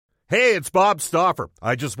Hey, it's Bob Stauffer.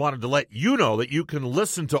 I just wanted to let you know that you can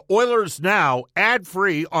listen to Oilers Now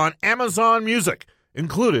ad-free on Amazon Music,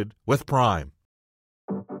 included with Prime.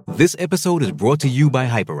 This episode is brought to you by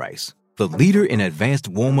Hyperice, the leader in advanced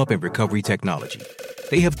warm-up and recovery technology.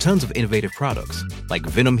 They have tons of innovative products, like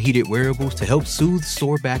Venom heated wearables to help soothe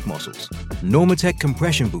sore back muscles, Normatec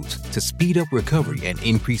compression boots to speed up recovery and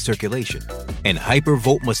increase circulation, and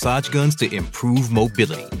Hypervolt massage guns to improve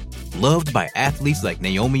mobility. Loved by athletes like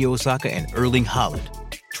Naomi Osaka and Erling Haaland.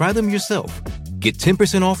 Try them yourself. Get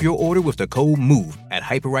 10% off your order with the code MOVE at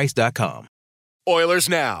Hyperice.com. Oilers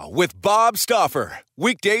Now with Bob Stauffer.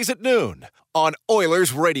 Weekdays at noon on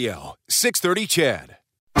Oilers Radio, 630 CHED.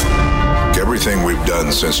 Everything we've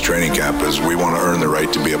done since training camp is we want to earn the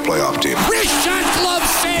right to be a playoff team. Wrist shot, glove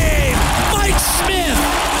save! Mike Smith,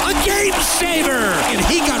 a game saver! And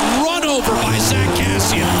he got run over by Zach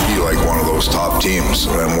Kassian. Be like one of those top teams,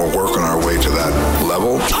 and we're working our way to that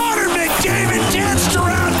level. Connor McDavid danced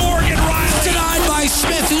around Morgan Riley. Denied by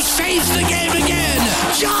Smith, who saves the game again.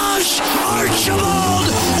 Josh Archibald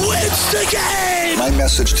wins the game! My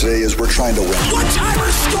message today is we're trying to win.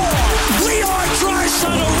 One-timer score! Leon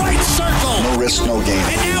Draisaitl, right circle! No risk, no gain.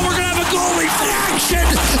 And now we're going to have a goalie in action!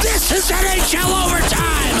 This is NHL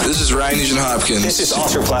overtime! This is Ryan Nugent-Hopkins. This is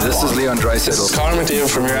Oscar Platt. This is Leon Draisaitl. This is Connor McDavid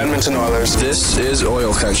from your Edmonton Oilers. This is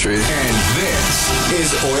Oil Country. And this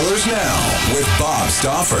is Oilers Now with Bob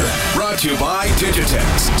Stauffer. Brought to you by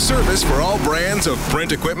Digitex. Service for all brands of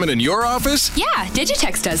print equipment in your office? Yeah,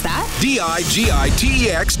 Digitex does that.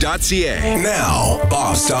 Digitex.ca. Now,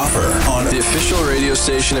 Bob Stauffer on The official radio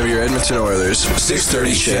station of your Edmonton Oilers,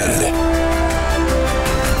 630 CHED.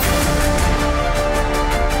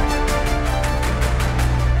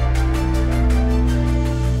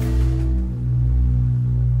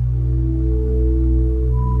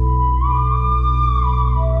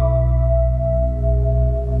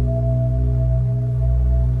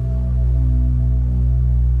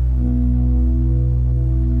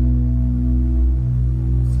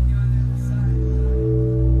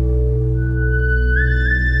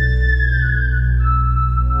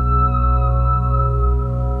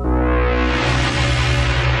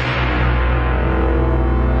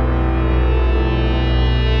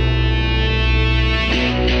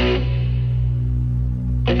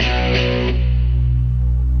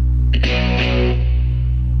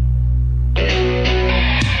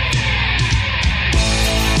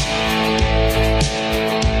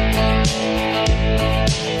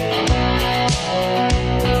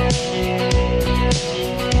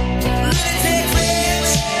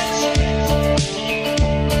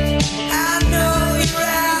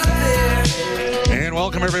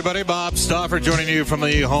 Joining you from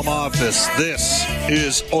the home office. This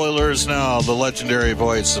is Oilers Now, the legendary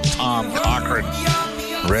voice of Tom Cochrane,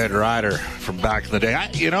 Red Rider from back in the day.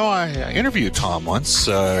 I interviewed Tom once.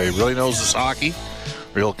 He really knows his hockey.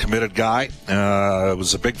 Real committed guy.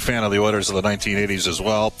 Was a big fan of the Oilers of the 1980s as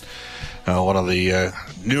well. One of the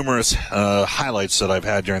numerous highlights that I've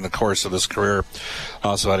had during the course of this career.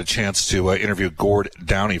 Also had a chance to interview Gord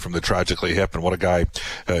Downey from the Tragically Hip, and what a guy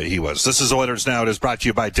he was. This is Oilers Now. It is brought to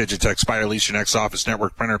you by Digitex. Buy or lease your next office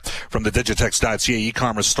network printer from the Digitex.ca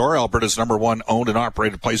e-commerce store, Alberta's #1 owned and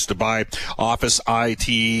operated place to buy office,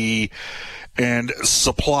 IT, and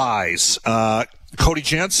supplies. Cody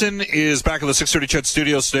Jansen is back in the 630 CHED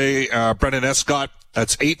studios today. Brendan Escott,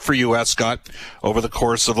 that's 8 for you, Escott, over the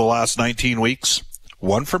course of the last 19 weeks.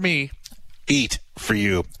 1 for me, 8 for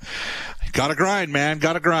you. Gotta grind, man,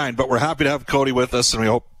 gotta grind. But we're happy to have Cody with us, and we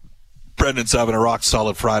hope Brendan's having a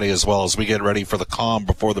rock-solid Friday as well as we get ready for the calm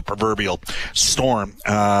before the proverbial storm.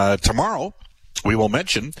 Tomorrow, we will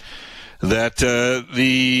mention that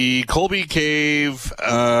the Colby Cave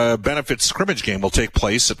benefit scrimmage game will take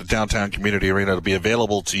place at the Downtown Community Arena. It'll be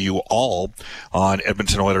available to you all on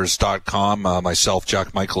EdmontonOilers.com. Myself,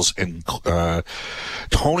 Jack Michaels, and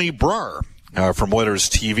Tony Brar from Oilers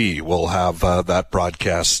TV will have that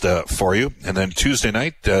broadcast for you. And then Tuesday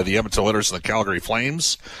night, the Edmonton Oilers and the Calgary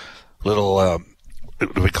Flames. Little,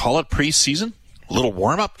 do we call it preseason? Little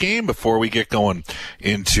warm-up game before we get going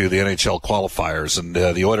into the NHL qualifiers. And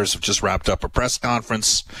the Oilers have just wrapped up a press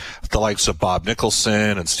conference with the likes of Bob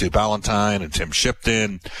Nicholson and Stu Ballantyne and Tim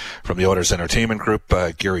Shipton from the Oilers Entertainment Group,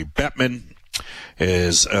 Gary Bettman,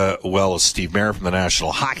 as well as Steve Mayer from the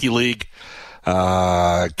National Hockey League.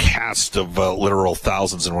 Cast of literal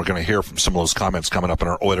thousands, and we're going to hear from some of those comments coming up in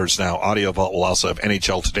our Oilers Now audio vault. We'll also have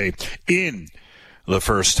NHL Today in the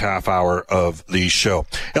first half hour of the show.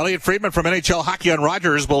 Elliot Friedman from NHL Hockey on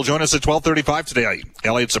Rogers will join us at 12:35 today.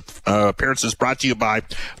 Elliot's appearance is brought to you by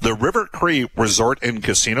the River Cree Resort and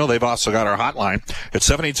Casino. They've also got our hotline at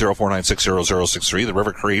 780-496-0063. The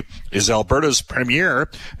River Cree is Alberta's premier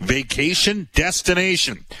vacation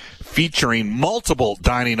destination, featuring multiple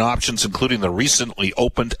dining options, including the recently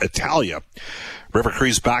opened Italia. River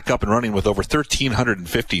Cree's back up and running with over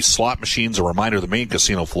 1,350 slot machines. A reminder, the main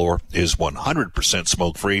casino floor is 100%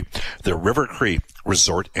 smoke-free. The River Cree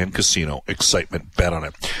Resort and Casino. Excitement, bet on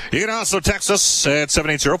it. You can also text us at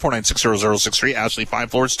 780-496-0063. Ashley Fine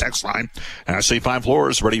Floors text line. Ashley Fine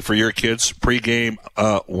Floors, ready for your kids' pregame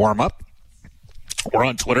warm-up. We're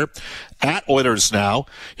on Twitter at Oilers Now.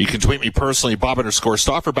 You can tweet me personally,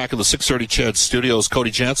 Bob_Stauffer, back in the 630 CHED studios.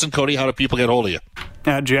 Cody Jansen. Cody, how do people get hold of you?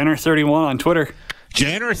 At Janner31 on Twitter.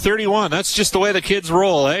 Janner31. That's just the way the kids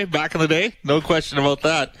roll, eh? Back in the day? No question about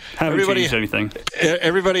that. Haven't changed anything.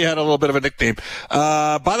 Everybody had a little bit of a nickname.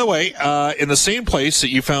 By the way, in the same place that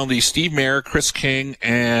you found the Steve Mayer, Chris King,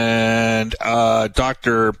 and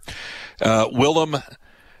Dr. Willem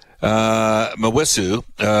Mawisu,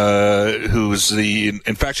 who's the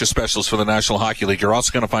infectious specialist for the National Hockey League. You're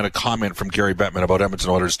also going to find a comment from Gary Bettman about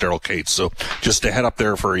Edmonton Oilers' Daryl Cates. So just a head up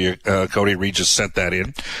there for you, Cody. Reed just sent that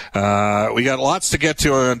in. We got lots to get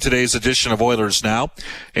to on today's edition of Oilers Now.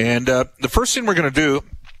 And the first thing we're going to do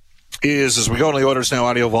is, as we go into the Oilers Now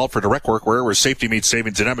Audio Vault for Direct Workwear, where safety meets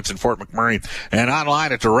savings in Edmonton, Fort McMurray, and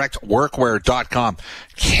online at directworkwear.com.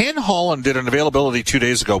 Ken Holland did an availability 2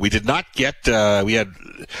 days ago. We did not get, we had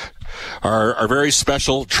our very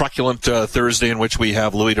special truculent Thursday, in which we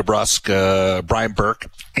have Louis DeBrusque, Brian Burke,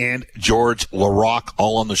 and George Larocque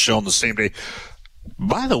all on the show on the same day.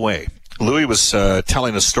 By the way, Louis was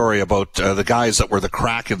telling a story about the guys that were the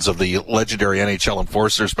Krakens of the legendary NHL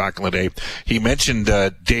enforcers back in the day. He mentioned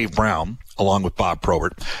Dave Brown, along with Bob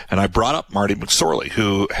Probert, and I brought up Marty McSorley,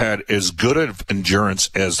 who had as good of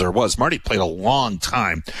endurance as there was. Marty played a long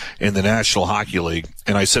time in the National Hockey League,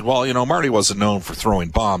 and I said, well, you know, Marty wasn't known for throwing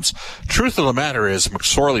bombs. Truth of the matter is,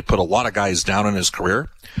 McSorley put a lot of guys down in his career.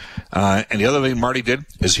 And the other thing Marty did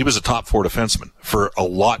is he was a top four defenseman for a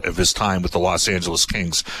lot of his time with the Los Angeles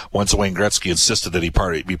Kings, once Wayne Gretzky insisted that he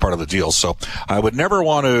be part of the deal. So I would never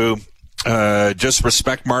want to just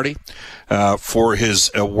respect Marty for his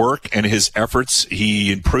work and his efforts.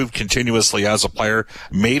 He improved continuously as a player,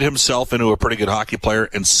 made himself into a pretty good hockey player,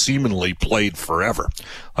 and seemingly played forever.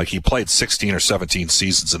 Like, he played 16 or 17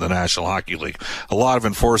 seasons in the National Hockey League. A lot of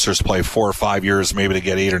enforcers play 4 or 5 years, maybe to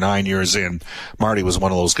get 8 or 9 years in. Marty was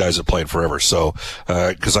one of those guys that played forever. So,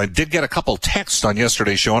 because I did get a couple texts on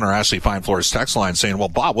yesterday's show on our Ashley Fine Floors text line saying, well,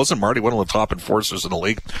 Bob, wasn't Marty one of the top enforcers in the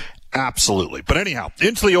league? Absolutely. But anyhow,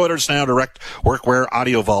 into the Oilers Now Direct Workwear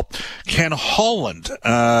Audio Vault. Ken Holland,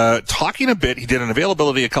 talking a bit, he did an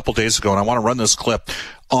availability a couple days ago, and I want to run this clip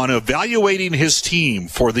on evaluating his team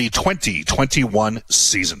for the 2021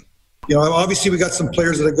 season. You know, obviously we got some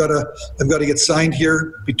players that have got to get signed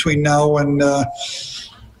here between now and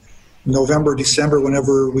November, December,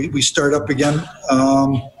 whenever we start up again.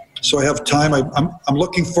 So I have time. I'm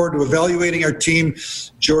looking forward to evaluating our team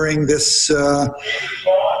during this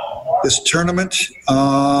tournament,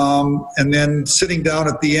 and then sitting down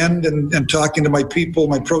at the end and talking to my people,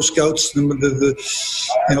 my pro scouts,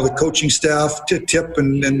 the coaching staff, tip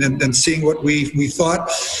and seeing what we thought.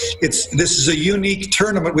 This is a unique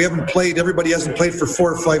tournament. We haven't played. Everybody hasn't played for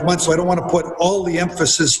 4 or 5 months, so I don't want to put all the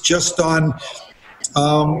emphasis just on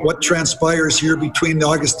what transpires here between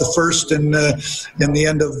August the 1st and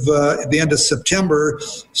the end of September.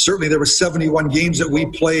 Certainly there were 71 games that we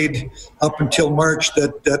played up until March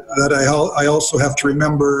that I also have to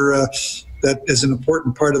remember that is an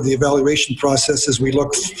important part of the evaluation process as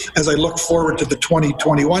I look forward to the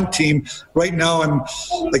 2021 team. Right now,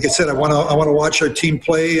 like I said, I want to watch our team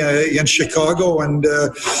play in Chicago and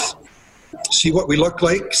see what we look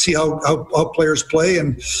like, see how players play,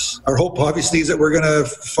 and our hope obviously is that we're going to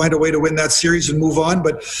find a way to win that series and move on,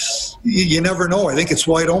 but you never know. I think it's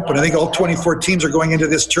wide open. I think all 24 teams are going into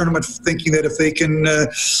this tournament thinking that if they can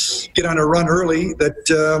get on a run early,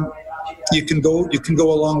 that you can go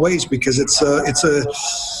a long ways, because it's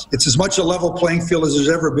as much a level playing field as there's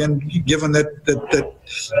ever been, given that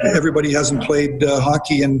everybody hasn't played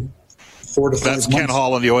hockey in 4 to 5 months. That's Ken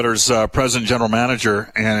Holland, the Oilers' president general manager,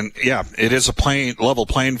 and yeah, it is a level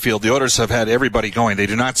playing field. The Oilers have had everybody going. They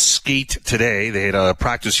do not skate today. They had a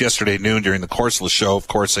practice yesterday noon during the course of the show. Of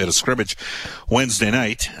course, they had a scrimmage Wednesday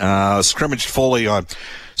night. Scrimmaged fully on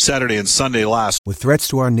Saturday and Sunday last. With threats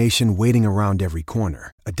to our nation waiting around every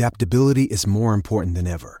corner, adaptability is more important than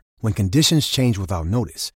ever. When conditions change without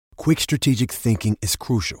notice, quick strategic thinking is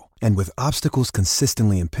crucial. And with obstacles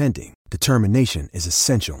consistently impending, determination is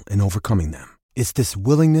essential in overcoming them. It's this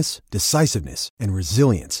willingness, decisiveness, and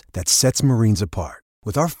resilience that sets Marines apart.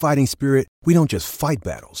 With our fighting spirit, we don't just fight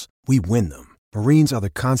battles, we win them. Marines are the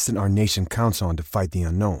constant our nation counts on to fight the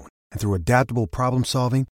unknown. And through adaptable problem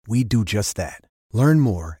solving, we do just that. Learn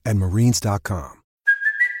more at Marines.com.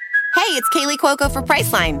 Hey, it's Kaylee Cuoco for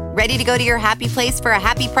Priceline. Ready to go to your happy place for a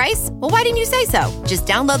happy price? Well, why didn't you say so? Just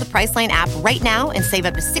download the Priceline app right now and save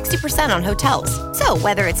up to 60% on hotels. So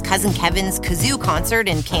whether it's Cousin Kevin's Kazoo Concert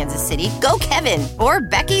in Kansas City, go Kevin, or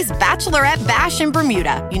Becky's Bachelorette Bash in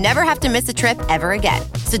Bermuda, you never have to miss a trip ever again.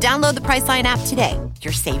 So download the Priceline app today.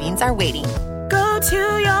 Your savings are waiting. Go to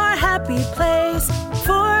your happy place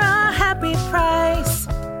for a happy price.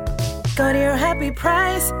 Go to your happy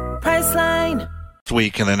price, Priceline.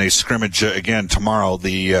 Week, and then a scrimmage again tomorrow,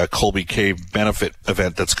 the Colby Cave benefit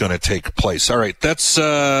event that's going to take place. All right, let's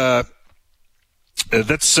get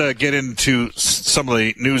into some of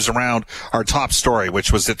the news around our top story,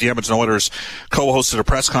 which was that the Edmonton Oilers co-hosted a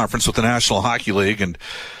press conference with the National Hockey League. And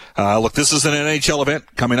look, this is an NHL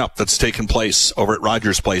event coming up that's taking place over at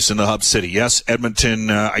Rogers Place in the Hub City. Yes, Edmonton,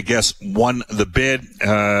 I guess, won the bid.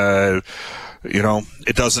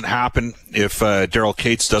 It doesn't happen if Daryl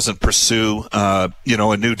Cates doesn't pursue, a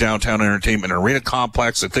new downtown entertainment arena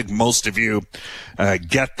complex. I think most of you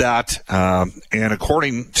get that. And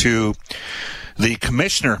according to the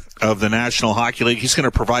commissioner of the National Hockey League, he's going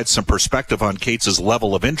to provide some perspective on Cates'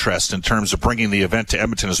 level of interest in terms of bringing the event to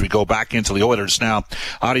Edmonton as we go back into the Oilers Now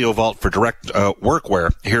Audio Vault for direct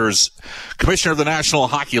workwear. Here's Commissioner of the National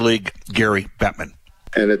Hockey League, Gary Bettman.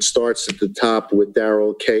 And it starts at the top with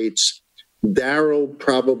Daryl Cates. Daryl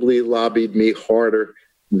probably lobbied me harder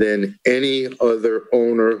than any other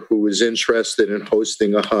owner who was interested in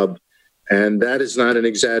hosting a hub. And that is not an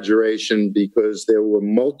exaggeration, because there were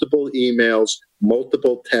multiple emails,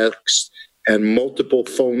 multiple texts, and multiple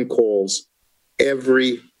phone calls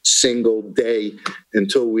every single day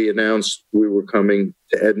until we announced we were coming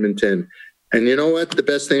to Edmonton. And you know what? The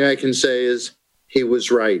best thing I can say is he was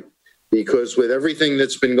right, because with everything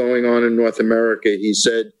that's been going on in North America, he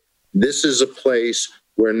said, this is a place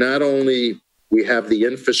where not only we have the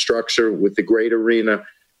infrastructure with the great arena,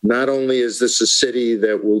 not only is this a city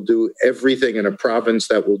that will do everything, and a province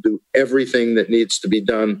that will do everything that needs to be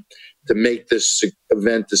done to make this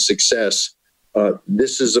event a success.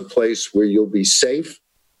 This is a place where you'll be safe.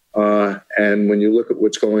 And when you look at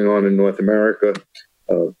what's going on in North America,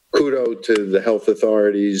 kudos to the health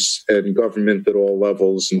authorities and government at all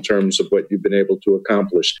levels in terms of what you've been able to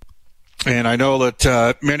accomplish. And I know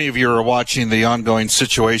that many of you are watching the ongoing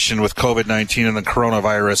situation with COVID-19 and the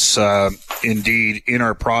coronavirus, indeed, in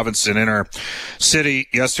our province and in our city.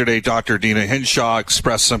 Yesterday, Dr. Dina Hinshaw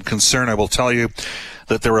expressed some concern. I will tell you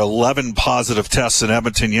that there were 11 positive tests in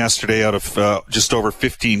Edmonton yesterday out of just over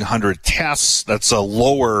 1,500 tests. That's a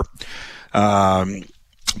lower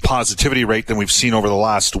positivity rate than we've seen over the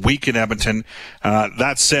last week in Edmonton.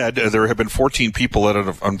 That said, there have been 14 people that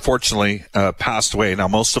have unfortunately passed away. Now,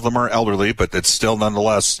 most of them are elderly, but it's still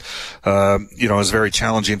nonetheless, is very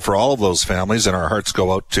challenging for all of those families, and our hearts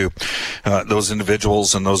go out to those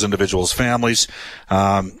individuals and those individuals' families,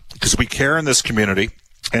 because we care in this community.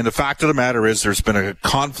 And the fact of the matter is there's been a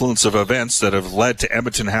confluence of events that have led to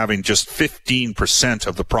Edmonton having just 15%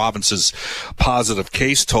 of the province's positive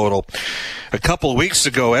case total. A couple of weeks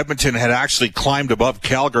ago, Edmonton had actually climbed above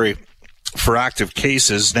Calgary for active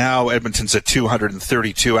cases. Now Edmonton's at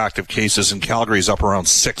 232 active cases, and Calgary's up around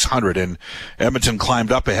 600. And Edmonton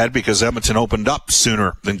climbed up ahead because Edmonton opened up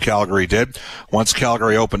sooner than Calgary did. Once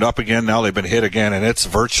Calgary opened up again, now they've been hit again, and it's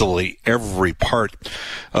virtually every part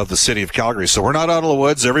of the city of Calgary. So we're not out of the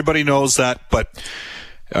woods. Everybody knows that, but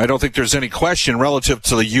I don't think there's any question relative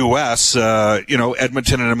to the U.S.,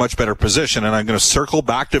 Edmonton in a much better position. And I'm going to circle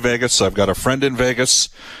back to Vegas. I've got a friend in Vegas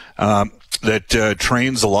that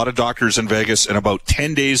trains a lot of doctors in Vegas. And about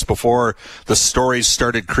 10 days before the stories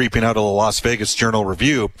started creeping out of the Las Vegas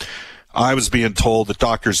Journal-Review, I was being told that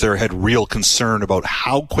doctors there had real concern about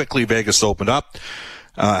how quickly Vegas opened up.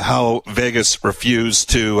 How Vegas refused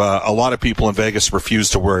to, a lot of people in Vegas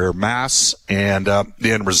refused to wear masks, and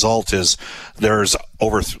the end result is there's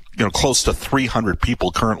over, close to 300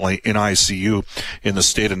 people currently in ICU in the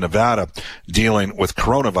state of Nevada dealing with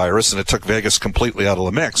coronavirus, and it took Vegas completely out of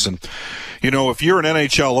the mix. And, if you're an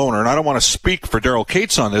NHL owner, and I don't want to speak for Daryl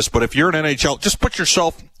Cates on this, but if you're an NHL, just put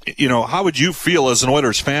yourself, how would you feel as an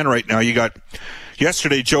Oilers fan right now? You got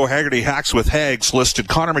yesterday, Joe Haggerty, Hacks with Hags, listed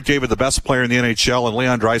Connor McDavid the best player in the NHL and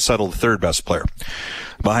Leon Draisaitl the third best player,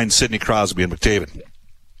 behind Sidney Crosby and McDavid.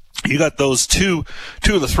 You got those two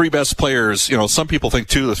of the three best players. Some people think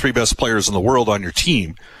two of the three best players in the world on your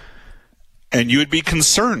team. and you would be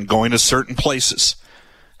concerned going to certain places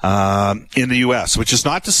in the U.S., which is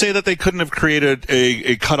not to say that they couldn't have created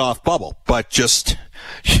a cutoff bubble, but just,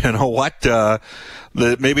 you know what,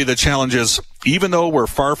 maybe the challenge is, even though we're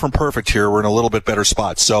far from perfect here, we're in a little bit better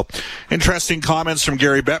spot. So, interesting comments from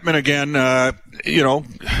Gary Bettman again. You know,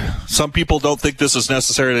 some people don't think this is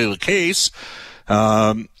necessarily the case,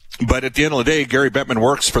 but at the end of the day, Gary Bettman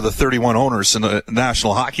works for the 31 owners in the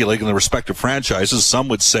National Hockey League and the respective franchises. Some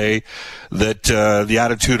would say that the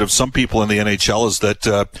attitude of some people in the NHL is that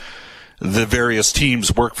the various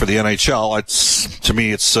teams work for the NHL. To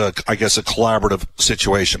me, it's I guess a collaborative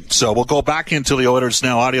situation. So we'll go back into the Oilers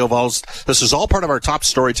Now audio vaults. This is all part of our top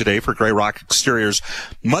story today for Grey Rock Exteriors.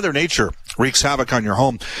 Mother Nature wreaks havoc on your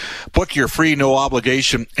home. Book your free, no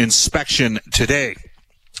obligation inspection today.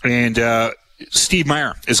 And Steve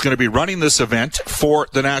Meyer is going to be running this event for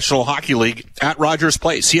the National Hockey League at Rogers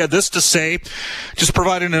Place. He had this to say, just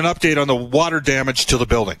providing an update on the water damage to the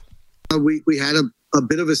building. We had a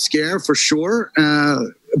bit of a scare for sure,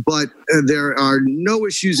 but there are no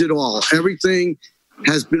issues at all. Everything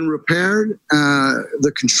has been repaired.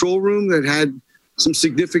 The control room that had some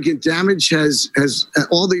significant damage has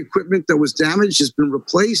all the equipment that was damaged has been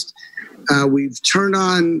replaced. We've turned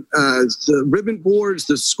on the ribbon boards,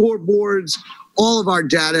 the scoreboards, all of our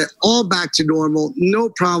data, all back to normal, no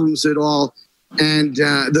problems at all. And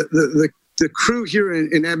the crew here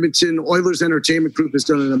in Edmonton, Oilers Entertainment Group, has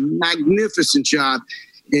done a magnificent job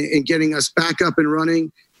in getting us back up and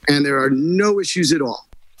running, and there are no issues at all.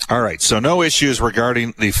 All right, so no issues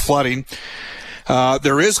regarding the flooding.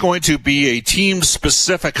 There is going to be a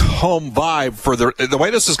team-specific home vibe for the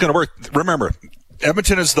way this is going to work. Remember,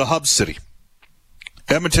 Edmonton is the hub city.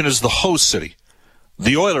 Edmonton is the host city.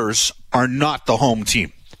 The Oilers are not the home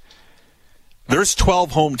team. There's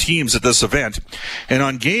 12 home teams at this event, and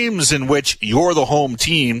on games in which you're the home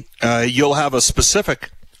team, you'll have a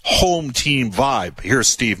specific home team vibe. Here's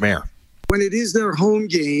Steve Mayer. When it is their home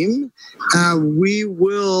game, we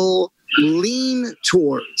will lean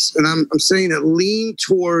towards, and I'm saying it, lean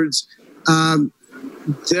towards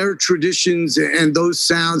their traditions and those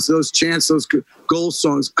sounds, those chants, those goal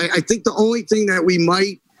songs. I think the only thing that we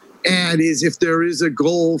might add is if there is a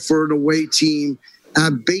goal for an away team,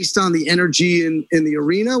 based on the energy in the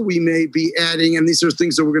arena, we may be adding, and these are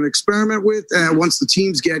things that we're going to experiment with once the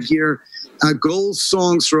teams get here, goal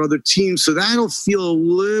songs for other teams. So that'll feel a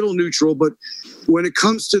little neutral, but when it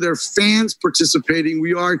comes to their fans participating,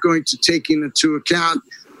 we are going to take into account,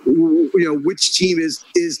 which team is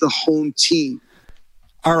the home team.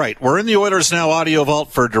 All right, we're in the Oilers Now audio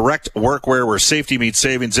vault for Direct Workwear, where safety meets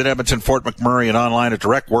savings in Edmonton, Fort McMurray, and online at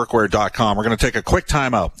directworkwear.com. We're going to take a quick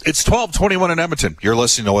timeout. It's 12:21 in Edmonton. You're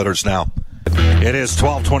listening to Oilers Now. It is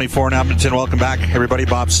 12:24 in Edmonton. Welcome back, everybody.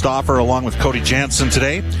 Bob Stauffer along with Cody Jansen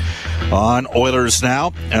today on Oilers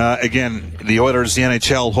Now. Again, the Oilers, the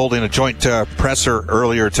NHL, holding a joint presser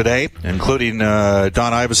earlier today, including Don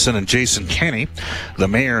Iveson and Jason Kenney, the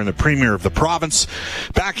mayor and the premier of the province.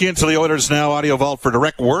 Back into the Oilers Now audio vault for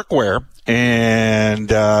Direct Workwear. And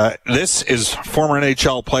this is former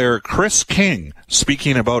NHL player Chris King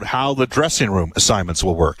speaking about how the dressing room assignments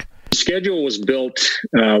will work. The schedule was built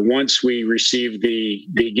once we received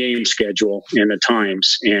the game schedule and the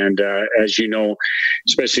times. And as you know,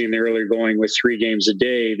 especially in the earlier going with 3 games a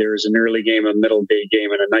day, there's an early game, a middle day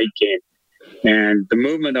game, and a night game. And the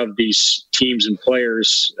movement of these teams and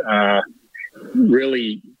players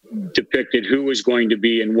really depicted who was going to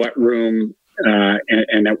be in what room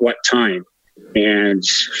and at what time. And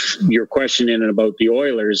your question in and about the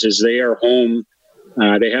Oilers is they are home.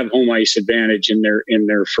 They have home ice advantage in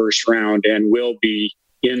their first round and will be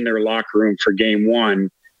in their locker room for game 1.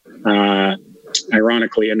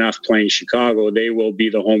 Ironically enough, playing Chicago, they will be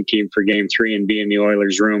the home team for game 3 and be in the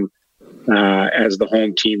Oilers room as the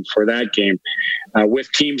home team for that game. With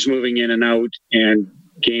teams moving in and out and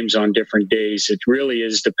games on different days, it really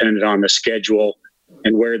is dependent on the schedule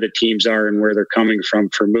and where the teams are and where they're coming from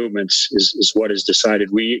for movements is what is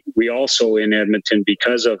decided. We also in Edmonton,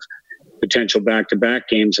 because of potential back-to-back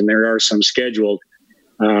games, and there are some scheduled,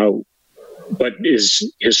 but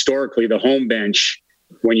is historically the home bench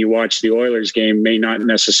when you watch the Oilers game may not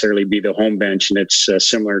necessarily be the home bench, and it's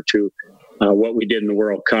similar to what we did in the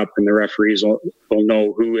World Cup, and the referees will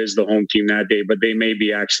know who is the home team that day, but they may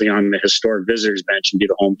be actually on the historic visitors bench and be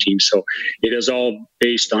the home team. So it is all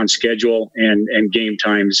based on schedule and game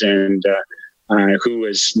times and who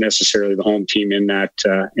is necessarily the home team in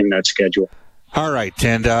that schedule. All right,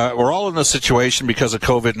 and we're all in this situation because of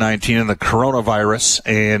COVID-19 and the coronavirus,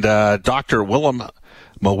 and Dr. Willem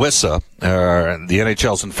Mawissa, the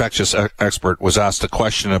NHL's infectious expert, was asked a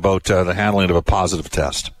question about the handling of a positive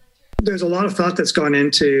test. there's a lot of thought that's gone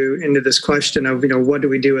into this question of, what do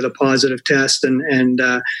we do with a positive test, and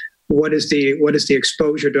what is the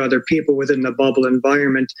exposure to other people within the bubble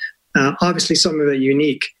environment? Obviously, some of it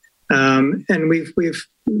unique, and we've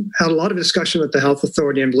had a lot of discussion with the health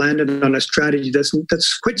authority and landed on a strategy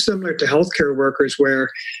that's quite similar to healthcare workers, where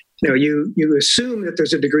you assume that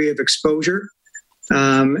there's a degree of exposure.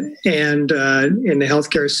 And in the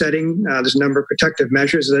healthcare setting, there's a number of protective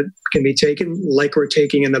measures that can be taken, like we're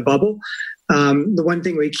taking in the bubble. The one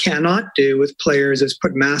thing we cannot do with players is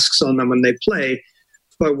put masks on them when they play,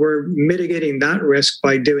 but we're mitigating that risk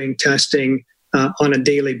by doing testing on a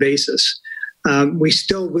daily basis. We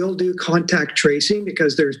still will do contact tracing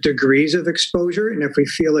because there's degrees of exposure, and if we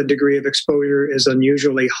feel a degree of exposure is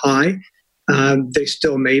unusually high, they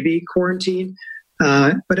still may be quarantined.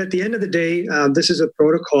 But at the end of the day, this is a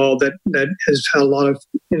protocol that has had a lot of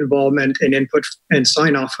involvement and input and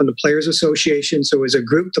sign-off from the Players Association. So as a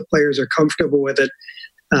group, the players are comfortable with it.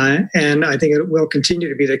 And I think it will continue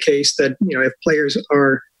to be the case that, if players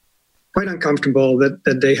are quite uncomfortable,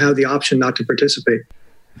 that they have the option not to participate.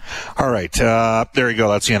 All right. There you go.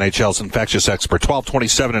 That's the NHL's infectious expert.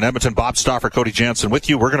 12:27 in Edmonton. Bob Stauffer, Cody Jansen with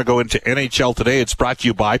you. We're going to go into NHL today. It's brought to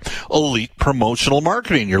you by Elite Promotional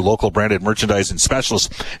Marketing, your local branded merchandising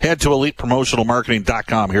specialist. Head to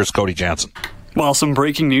elitepromotionalmarketing.com. Here's Cody Jansen. Well, some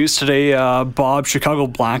breaking news today. Bob, Chicago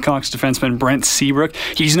Blackhawks defenseman Brent Seabrook,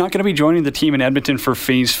 he's not going to be joining the team in Edmonton for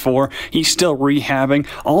Phase 4. He's still rehabbing.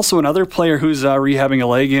 Also, another player who's rehabbing a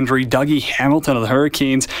leg injury, Dougie Hamilton of the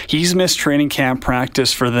Hurricanes. He's missed training camp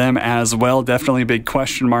practice for them as well. Definitely a big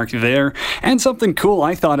question mark there. And something cool,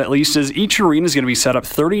 I thought at least, is each arena is going to be set up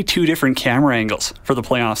 32 different camera angles for the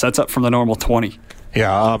playoffs. That's up from the normal 20.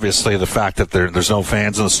 Yeah, obviously the fact that there's no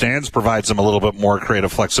fans in the stands provides them a little bit more creative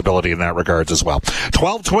flexibility in that regards as well.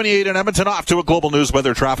 12:28 in Edmonton, off to a global news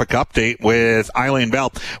weather traffic update with Eileen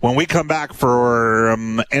Bell. When we come back for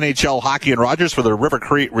NHL hockey and Rogers for the River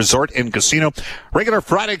Cree Resort and Casino, regular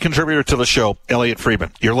Friday contributor to the show, Elliot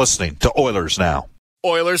Friedman. You're listening to Oilers Now.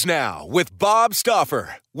 Oilers Now with Bob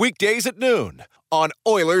Stauffer. Weekdays at noon on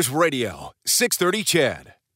Oilers Radio, 630 CHED.